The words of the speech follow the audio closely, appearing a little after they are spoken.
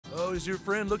Now, is your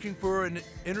friend looking for an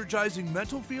energizing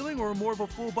mental feeling or more of a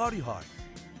full body high?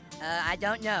 I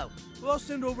don't know. Well, I'll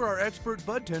send over our expert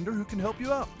bud tender who can help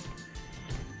you out.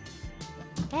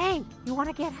 Hey, you want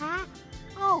to get high?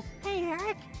 Oh, hey,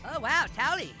 Eric. Oh, wow,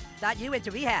 Towelie. Thought you went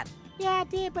to rehab. Yeah, I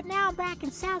did, but now I'm back in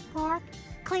South Park.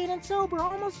 Clean and sober,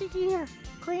 almost a year.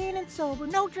 Clean and sober,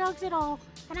 no drugs at all.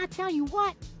 And I tell you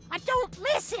what, I don't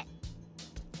miss it.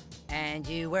 And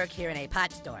you work here in a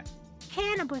pot store.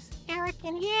 Cannabis, Eric,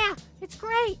 and yeah, it's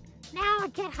great. Now I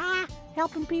get high,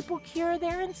 helping people cure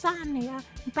their insomnia,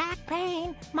 back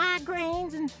pain,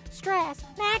 migraines, and stress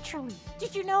naturally.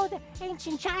 Did you know that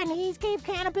ancient Chinese gave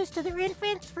cannabis to their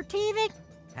infants for teething?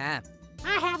 Huh.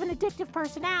 I have an addictive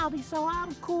personality, so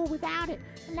I'm cool without it.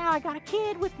 And now I got a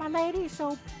kid with my lady,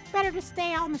 so better to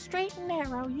stay on the straight and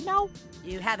narrow, you know?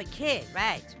 You have a kid,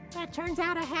 right? That turns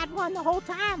out I had one the whole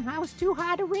time. I was too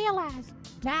high to realize.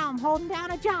 Now I'm holding down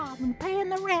a job and paying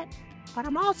the rent. But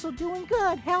I'm also doing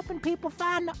good, helping people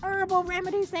find the herbal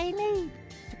remedies they need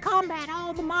to combat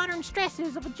all the modern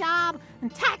stresses of a job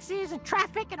and taxes and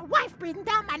traffic and a wife breathing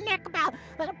down my neck about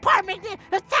the apartment.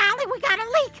 Towelie, we got a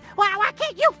leak. Why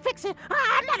can't you fix it?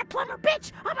 I'm not a plumber,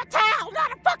 bitch. I'm a towel,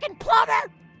 not a fucking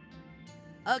plumber.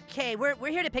 Okay, we're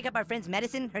here to pick up our friend's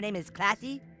medicine. Her name is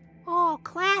Classy. Oh,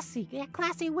 classy. Yeah,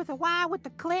 classy with a Y with the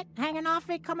clit hanging off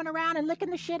it, coming around and licking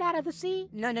the shit out of the sea.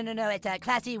 No. It's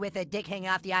Classy with a dick hanging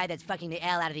off the eye that's fucking the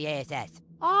L out of the ASS.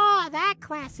 Oh, that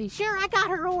classy. Sure, I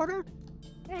got her order.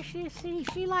 Yeah,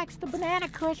 she likes the banana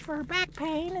kush for her back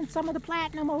pain and some of the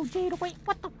platinum OG to wait.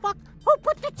 What the fuck? Who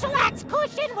put the chillax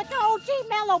kush in with the OG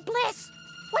mellow bliss?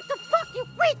 What the fuck, you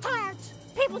retards?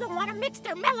 People don't want to mix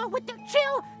their mellow with their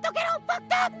chill. They'll get all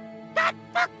fucked up. God,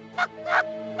 fuck.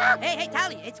 Hey,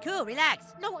 Towelie, it's cool,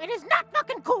 relax. No, it is not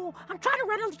fucking cool. I'm trying to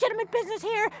run a legitimate business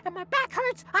here, and my back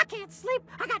hurts. I can't sleep.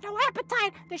 I got no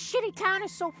appetite. This shitty town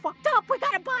is so fucked up. We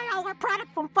gotta buy all our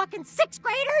product from fucking 6th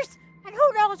graders. And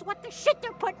who knows what the shit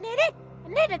they're putting in it.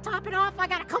 And then to top it off, I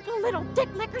got a couple of little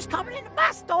dick lickers coming into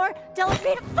my store telling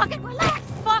me to fucking relax.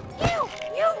 Fuck you.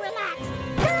 You relax.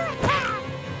 You're in town.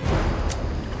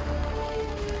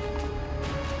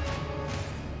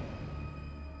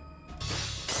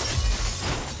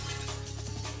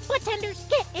 Bartenders,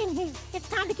 get in here. It's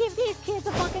time to give these kids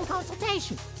a fucking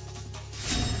consultation.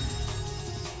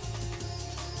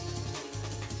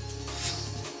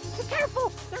 Be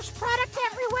careful, there's product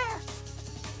everywhere.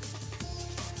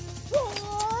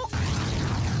 Whoa!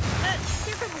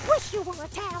 You're gonna wish you were a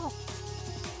towel.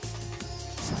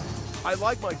 I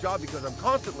like my job because I'm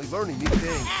constantly learning new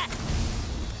things.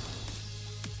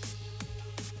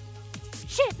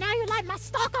 Shit, now you light my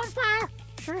stock on fire.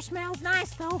 Sure smells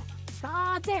nice, though.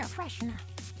 God's air freshener.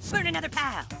 Burn another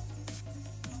pile.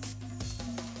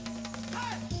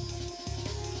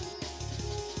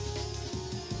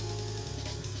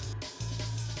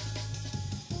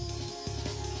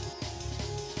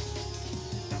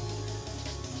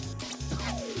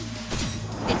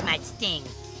 This might sting.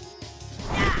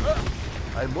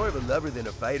 I'm more of a lover than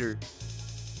a fighter.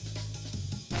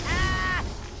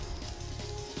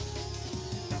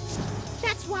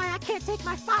 That's why I can't take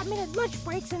my 5-minute lunch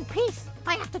breaks in peace.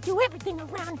 I have to do everything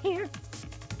around here.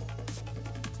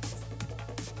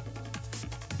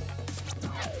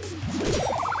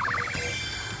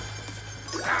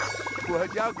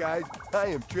 Watch out, guys. I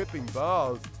am tripping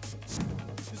balls.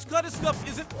 This kind of stuff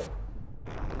isn't...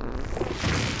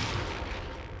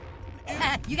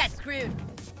 You got screwed.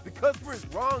 The customer is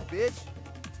wrong, bitch.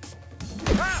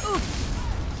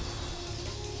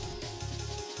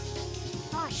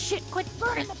 Oh shit, quit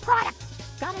burning the product.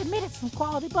 Gotta admit it's some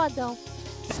quality bud, though.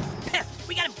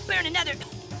 We gotta burn another.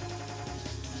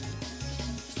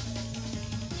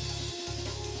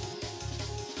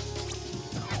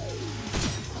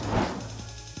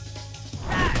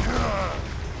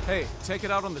 Hey, take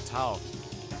it out on the towel.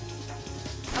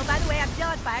 Oh, by the way, I'm still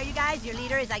on fire, you guys. Your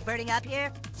leader is like burning up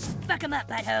here. Fuck him up,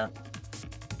 butthole.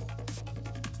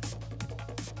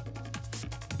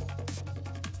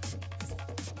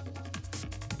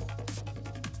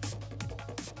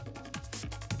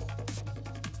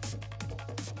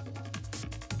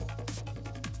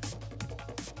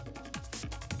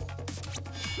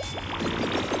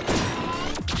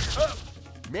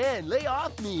 Man, lay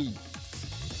off me.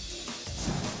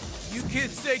 You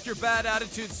kids take your bad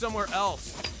attitude somewhere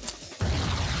else.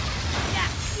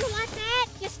 You like that,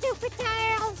 you stupid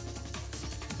tails?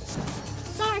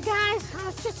 Sorry, guys. I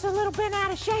was just a little bit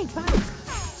out of shape, huh?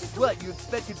 What, you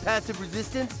expected passive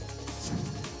resistance?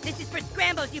 This is for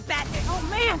scrambles, you bastard. Oh,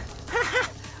 man.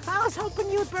 I was hoping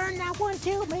you'd burn that one,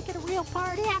 too. Make it a real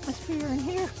party atmosphere in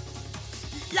here.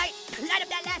 Light up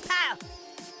that last pile.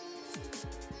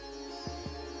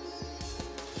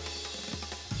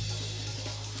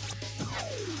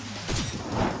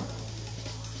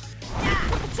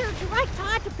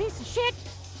 piece of shit.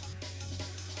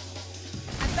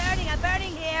 I'm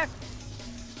burning here.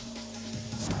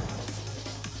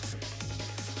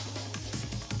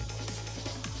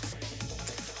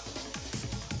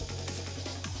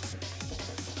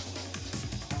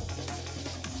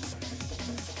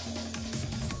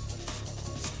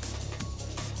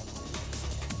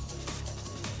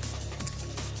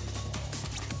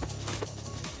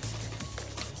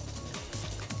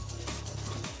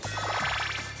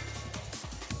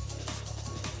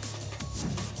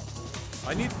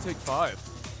 I need to take 5.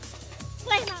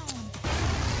 Flame on.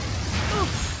 Ooh,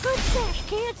 good sesh,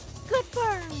 kids. Good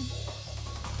burn.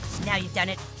 Now you've done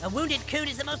it. A wounded coon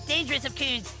is the most dangerous of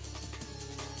coons.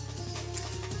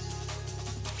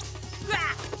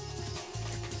 Rah!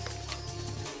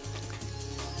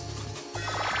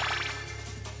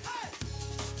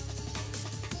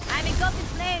 I'm engulfed in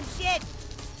flames. Shit.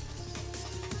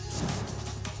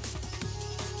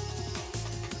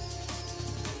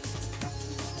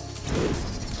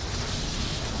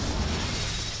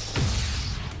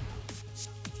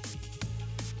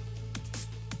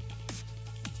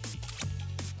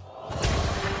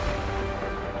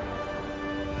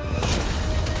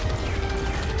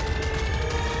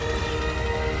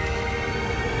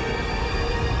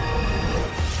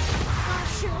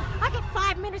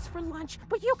 For lunch,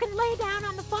 but you can lay down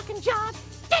on the fucking job.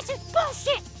 This is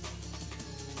bullshit!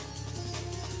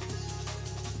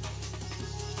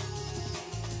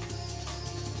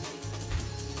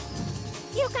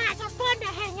 You guys are fun to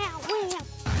hang out with.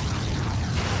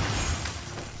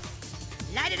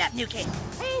 Light it up, new kid.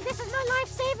 Hey, this is my life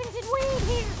savings in weed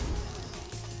here.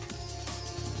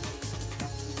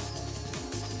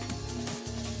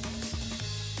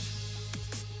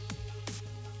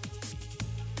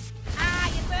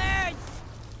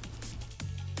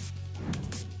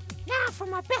 For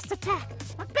my best attack!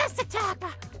 My best attack!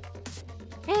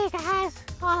 Hey, guys!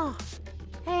 Oh,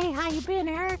 hey, how you been,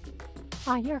 Eric?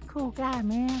 Oh, you're a cool guy,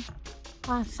 man.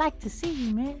 Oh, I'm psyched to see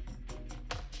you, man.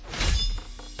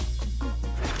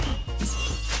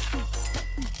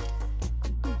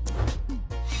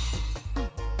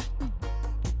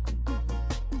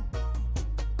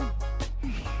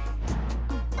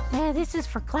 Yeah, this is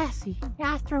for Classy.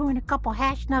 Yeah, I threw in a couple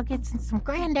hash nuggets and some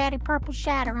granddaddy purple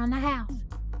shatter on the house.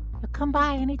 You'll come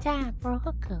by anytime for a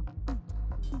hookup.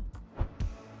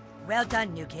 Well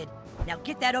done, new kid. Now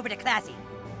get that over to Classy.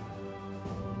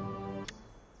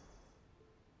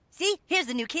 See? Here's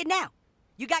the new kid now.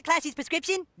 You got Classy's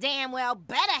prescription? Damn well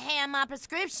better have my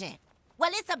prescription.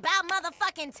 Well, it's about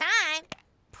motherfucking time.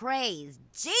 Praise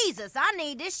Jesus, I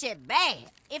need this shit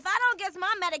bad. If I don't get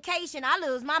my medication, I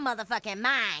lose my motherfucking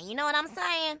mind. You know what I'm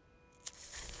saying?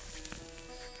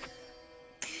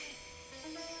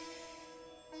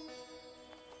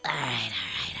 All right.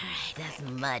 That's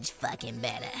much fucking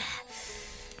better.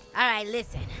 All right,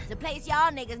 listen. The place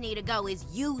y'all niggas need to go is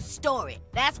U-Store It.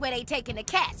 That's where they taking the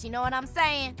cats, you know what I'm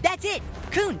saying? That's it!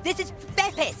 Coon, this is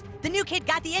Fast Pass. The new kid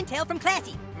got the intel from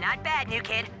Classy. Not bad, new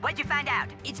kid. What'd you find out?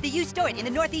 It's the U-Store It in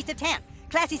the northeast of town.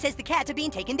 Classy says the cats are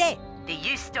being taken there. The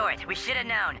U-Store It. We should have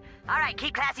known. All right,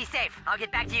 keep Classy safe. I'll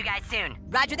get back to you guys soon.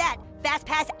 Roger that. Fast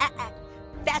Pass,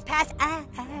 Fast Pass,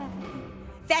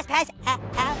 Fast Pass,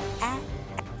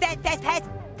 Fast Pass,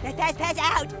 Fast Pass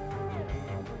out.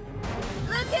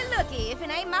 Looky, if it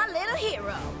ain't my little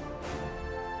hero.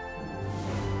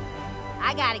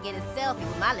 I gotta get a selfie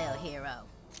with my little hero.